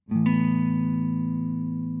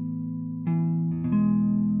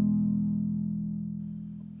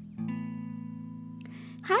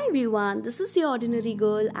everyone, this is your ordinary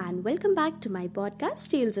girl, and welcome back to my podcast,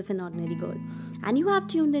 Tales of an Ordinary Girl. And you have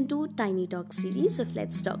tuned into Tiny Talk series of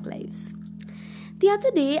Let's Talk Life. The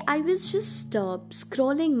other day, I was just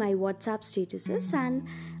scrolling my WhatsApp statuses and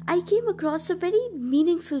I came across a very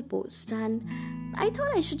meaningful post, and I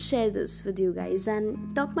thought I should share this with you guys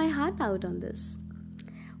and talk my heart out on this,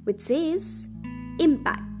 which says,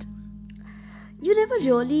 Impact. You never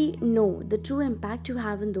really know the true impact you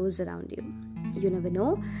have on those around you. You never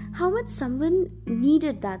know how much someone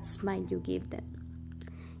needed that smile you gave them.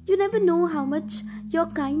 You never know how much your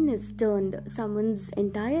kindness turned someone's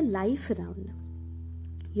entire life around.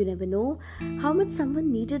 You never know how much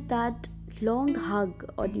someone needed that long hug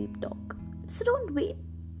or deep talk. So don't wait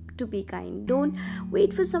to be kind. Don't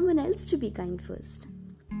wait for someone else to be kind first.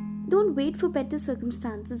 Don't wait for better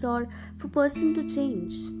circumstances or for person to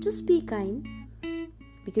change. Just be kind,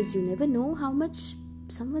 because you never know how much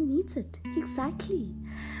someone needs it. Exactly.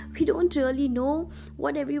 We don't really know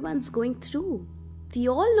what everyone's going through. We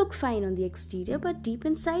all look fine on the exterior, but deep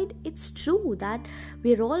inside, it's true that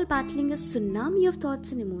we're all battling a tsunami of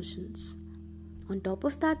thoughts and emotions. On top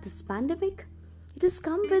of that, this pandemic, it has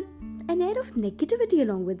come with an air of negativity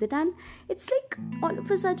along with it, and it's like all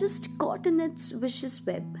of us are just caught in its vicious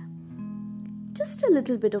web. Just a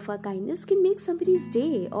little bit of our kindness can make somebody's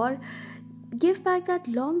day or give back that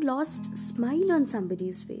long-lost smile on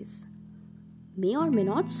somebody's face. May or may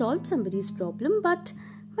not solve somebody's problem, but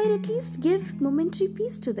might at least give momentary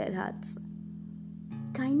peace to their hearts.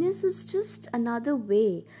 Kindness is just another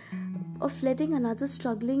way of letting another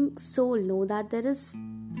struggling soul know that there is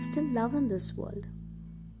still love in this world.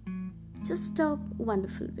 Just a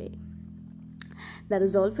wonderful way. That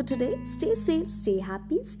is all for today. Stay safe, stay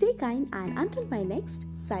happy, stay kind, and until my next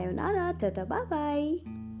sayonara, tata, bye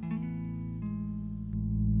bye.